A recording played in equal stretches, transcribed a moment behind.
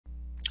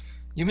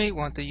You may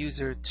want the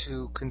user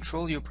to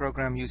control your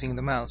program using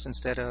the mouse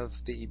instead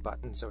of the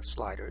buttons or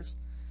sliders.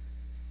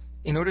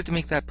 In order to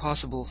make that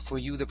possible for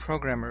you, the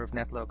programmer of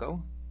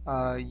Netlogo,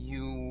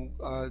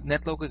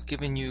 Netlogo has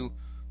given you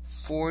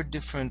 4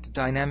 different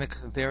dynamic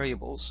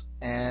variables,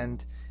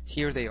 and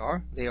here they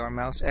are. They are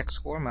mouse X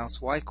core,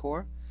 mouse Y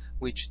core,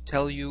 which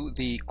tell you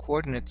the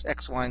coordinates,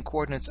 X, Y, and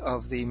coordinates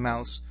of the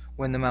mouse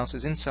when the mouse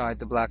is inside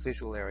the black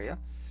visual area.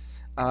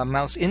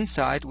 Mouse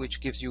inside, which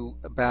gives you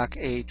back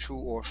a true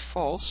or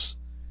false,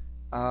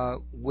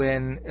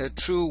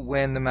 true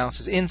when the mouse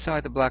is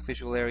inside the black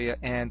visual area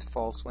and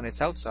false when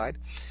it's outside,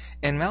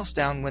 and mouse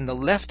down when the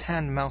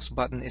left-hand mouse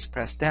button is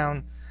pressed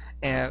down,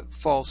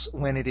 false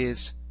when it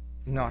is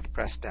not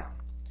pressed down.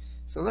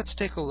 So let's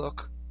take a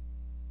look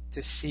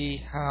to see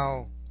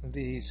how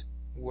these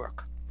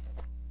work.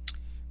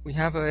 We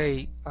have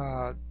a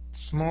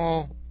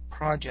small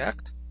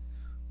project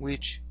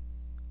which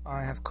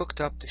I have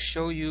cooked up to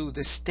show you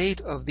the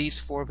state of these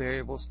 4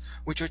 variables,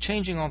 which are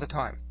changing all the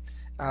time.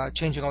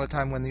 Changing all the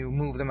time when you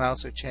move the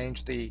mouse or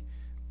change the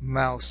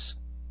mouse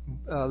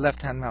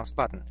left-hand mouse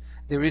button.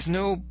 There is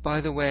no,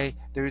 by the way,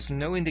 there is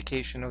no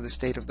indication of the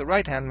state of the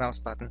right-hand mouse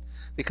button,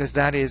 because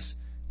that is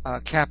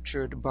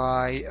captured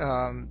by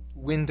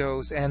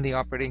Windows and the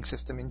operating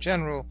system in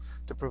general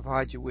to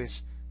provide you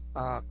with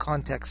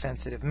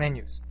context-sensitive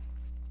menus.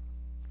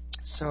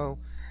 So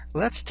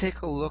let's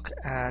take a look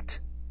at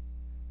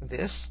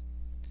this.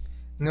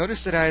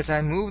 Notice that as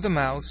I move the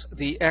mouse,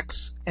 the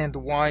X and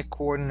Y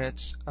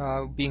coordinates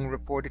being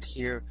reported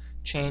here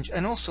change,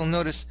 and also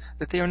notice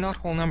that they are not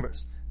whole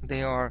numbers.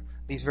 They are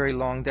these very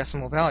long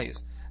decimal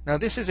values. Now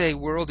this is a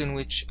world in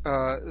which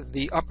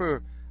the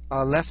upper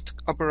left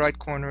upper right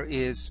corner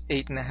is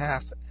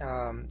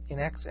 8.5 in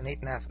X and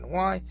 8.5 in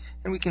Y,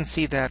 and we can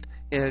see that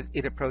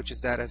it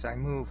approaches that as I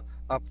move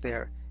up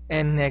there,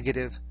 and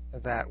negative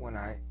that when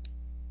I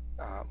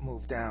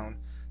move down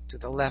to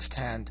the left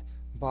hand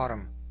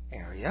bottom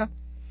area.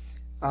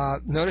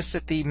 Notice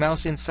that the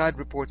mouse inside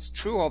reports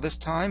true all this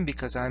time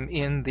because I'm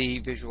in the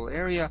visual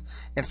area,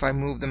 and if I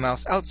move the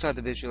mouse outside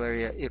the visual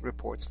area, it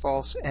reports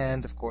false,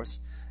 and of course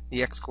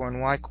the X core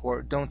and Y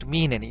core don't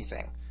mean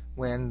anything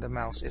when the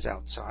mouse is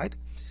outside.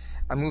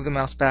 I move the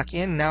mouse back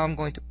in. Now I'm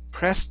going to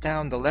press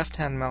down the left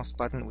hand mouse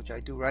button, which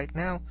I do right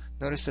now.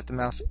 Notice that the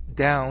mouse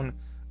down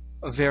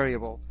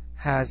variable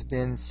has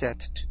been set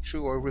to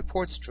true, or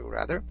reports true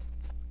rather,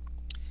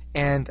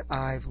 and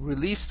I've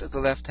released the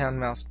left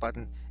hand mouse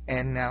button,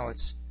 and now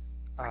it's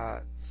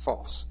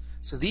false.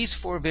 So these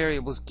 4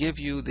 variables give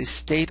you the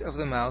state of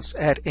the mouse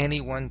at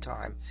any one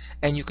time,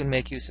 and you can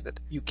make use of it.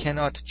 You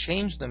cannot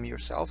change them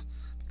yourself,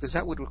 because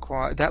that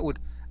would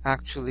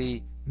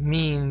actually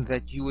mean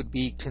that you would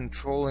be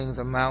controlling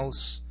the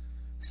mouse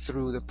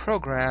through the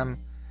program,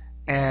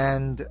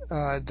 and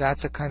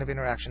that's a kind of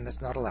interaction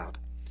that's not allowed.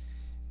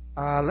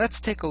 Let's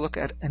take a look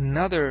at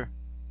another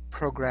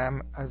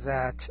program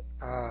that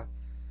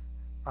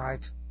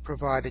I've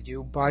provided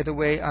you. By the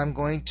way, I'm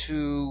going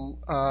to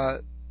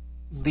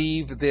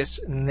leave this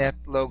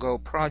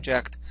Netlogo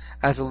project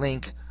as a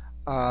link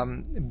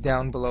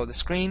down below the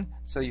screen,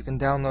 so you can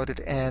download it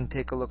and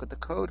take a look at the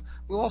code.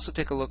 We'll also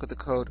take a look at the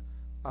code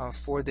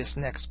for this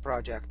next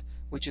project,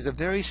 which is a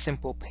very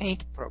simple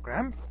paint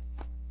program.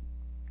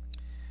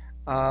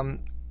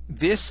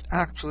 This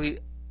actually,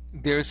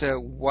 there's a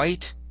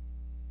white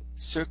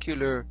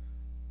circular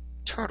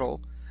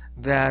turtle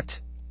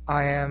that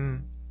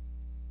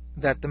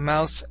the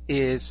mouse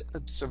is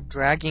sort of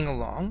dragging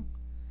along,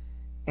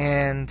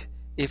 and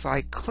if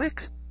I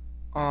click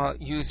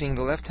using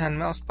the left-hand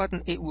mouse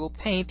button, it will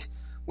paint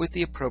with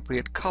the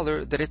appropriate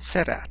color that it's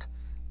set at.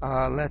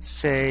 Let's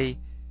say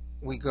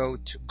we go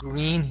to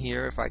green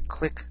here. If I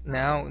click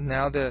now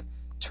the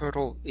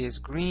turtle is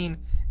green,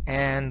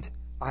 and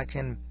I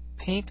can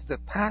paint the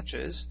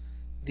patches.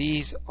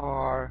 This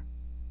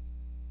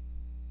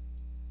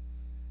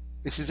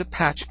is a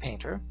patch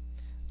painter.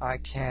 I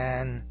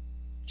can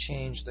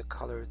change the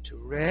color to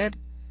red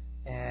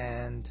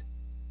and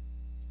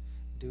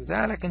do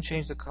that. I can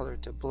change the color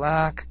to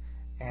black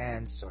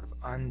and sort of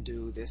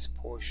undo this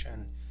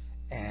portion,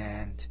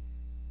 and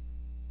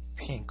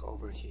pink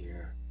over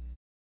here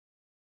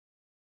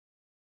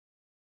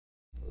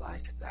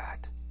like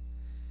that.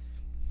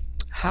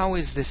 How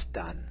is this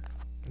done?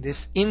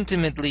 This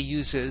intimately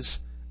uses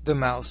the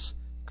mouse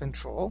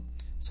control,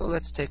 so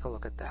let's take a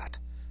look at that.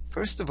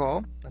 First of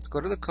all, let's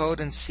go to the code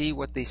and see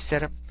what the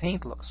setup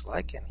paint looks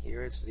like, and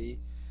here is the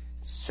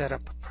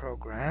setup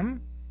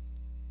program.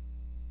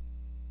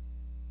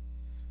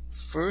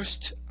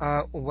 First,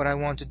 what I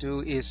want to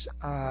do is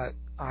I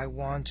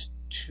want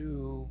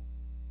to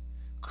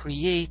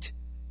create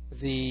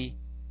the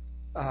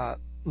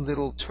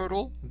little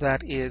turtle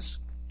that is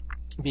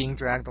being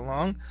dragged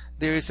along.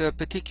 There is a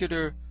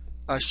particular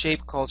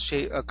shape called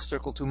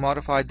Circle 2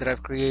 Modified that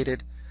I've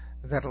created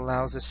that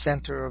allows the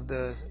center of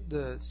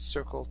the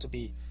circle to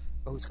be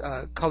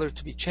color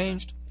to be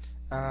changed.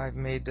 I've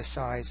made the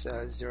size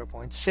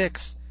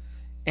 0.6,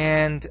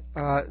 and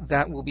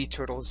that will be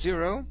turtle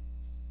 0.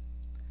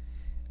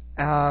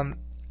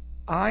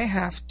 I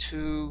have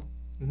to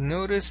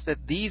notice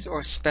that these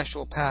are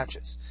special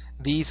patches.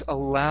 These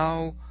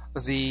allow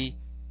the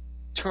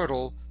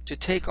turtle to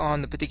take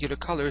on the particular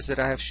colors that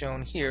I have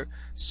shown here.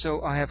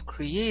 So I have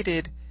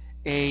created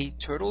a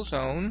turtle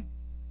zone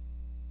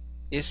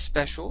is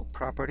special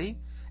property,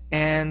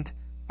 and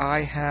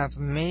I have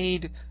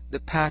made the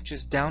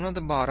patches down on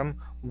the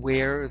bottom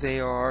where they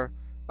are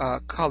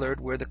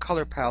colored, where the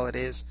color palette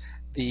is,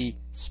 the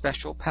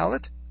special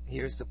palette.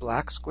 Here's the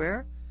black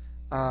square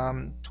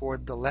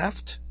toward the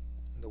left,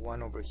 the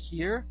one over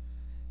here,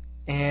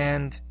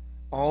 and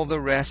all the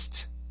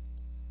rest.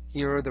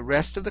 Here are the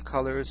rest of the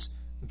colors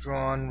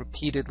drawn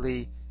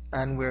repeatedly,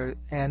 and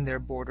their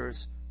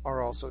borders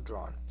are also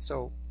drawn.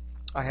 So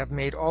I have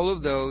made all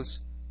of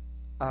those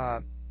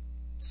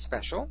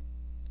special.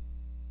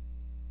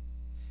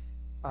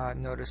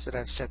 Notice that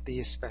I've set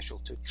these special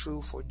to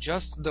true for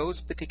just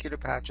those particular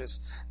patches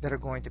that are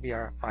going to be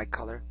my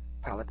color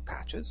palette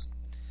patches.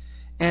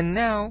 And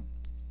now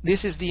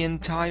this is the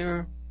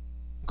entire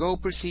Go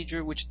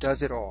procedure which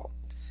does it all.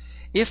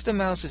 If the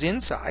mouse is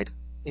inside,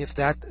 if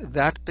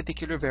that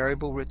particular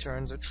variable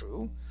returns a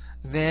true,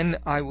 then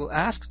I will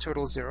ask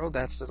turtle 0,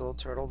 that's the little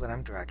turtle that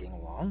I'm dragging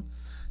along,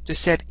 to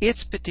set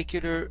its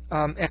particular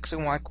x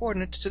and y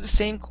coordinates to the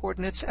same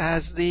coordinates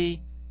as the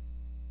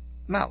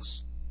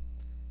mouse.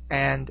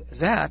 And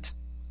that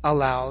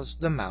allows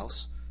the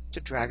mouse to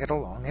drag it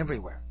along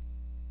everywhere.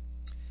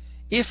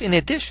 If in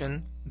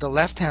addition the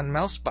left-hand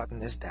mouse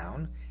button is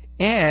down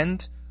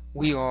and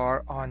we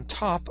are on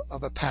top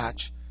of a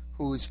patch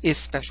whose is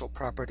special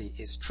property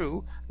is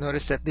true,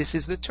 notice that this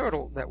is the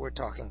turtle that we're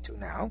talking to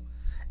now,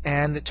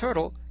 and the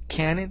turtle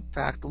can in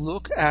fact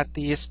look at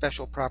the is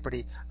special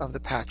property of the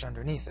patch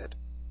underneath it.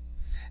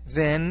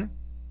 Then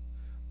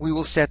we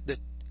will set the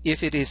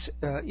if it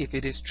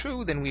is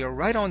true, then we are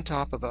right on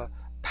top of a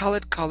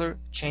palette color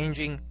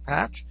changing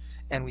patch,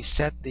 and we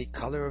set the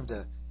color of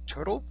the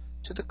turtle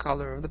to the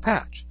color of the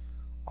patch.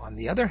 On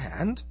the other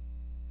hand,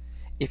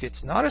 if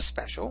it's not a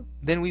special,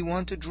 then we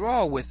want to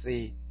draw with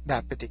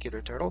that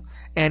particular turtle,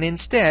 and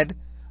instead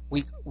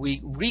we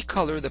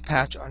recolor the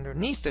patch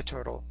underneath the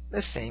turtle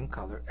the same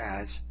color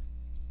as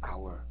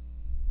our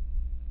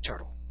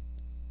turtle.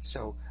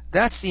 So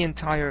that's the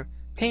entire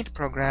paint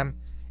program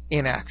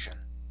in action.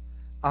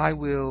 I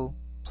will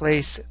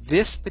place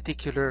this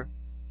particular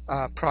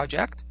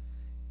project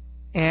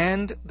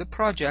and the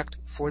project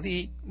for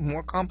the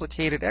more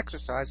complicated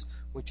exercise,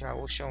 which I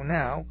will show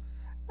now,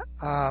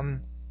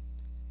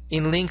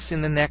 in links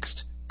in the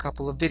next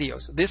couple of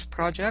videos. This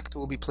project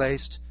will be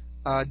placed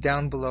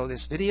down below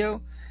this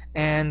video,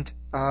 and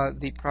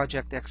the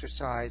project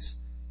exercise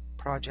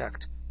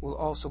project will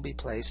also be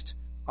placed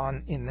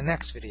in the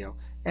next video.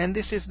 And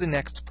this is the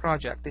next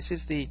project. This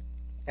is the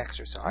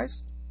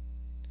exercise,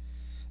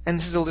 and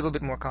this is a little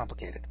bit more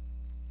complicated.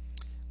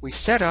 We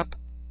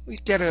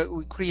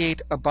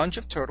create a bunch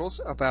of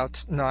turtles,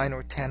 about 9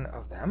 or 10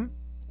 of them,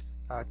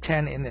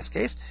 10 in this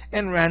case,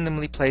 and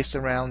randomly place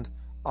around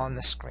on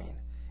the screen.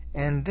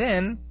 And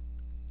then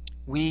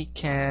we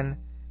can,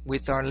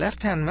 with our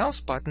left-hand mouse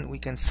button, we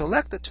can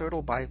select the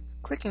turtle by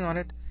clicking on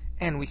it,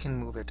 and we can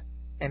move it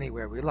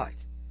anywhere we like.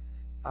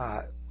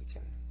 We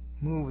can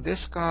move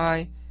this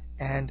guy,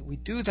 and we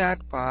do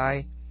that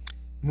by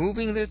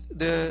moving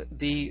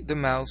the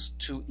mouse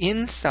to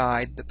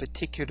inside the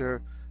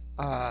particular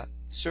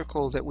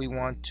circle that we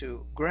want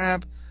to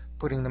grab,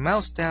 putting the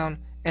mouse down,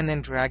 and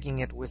then dragging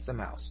it with the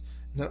mouse.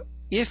 Now,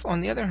 if,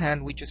 on the other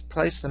hand, we just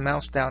place the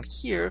mouse down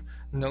here,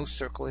 no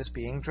circle is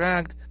being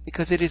dragged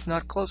because it is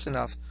not close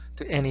enough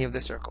to any of the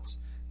circles.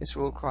 This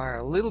will require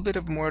a little bit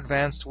of more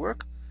advanced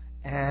work,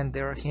 and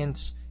there are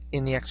hints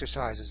in the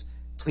exercises.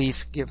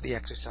 Please give the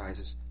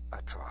exercises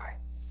a try.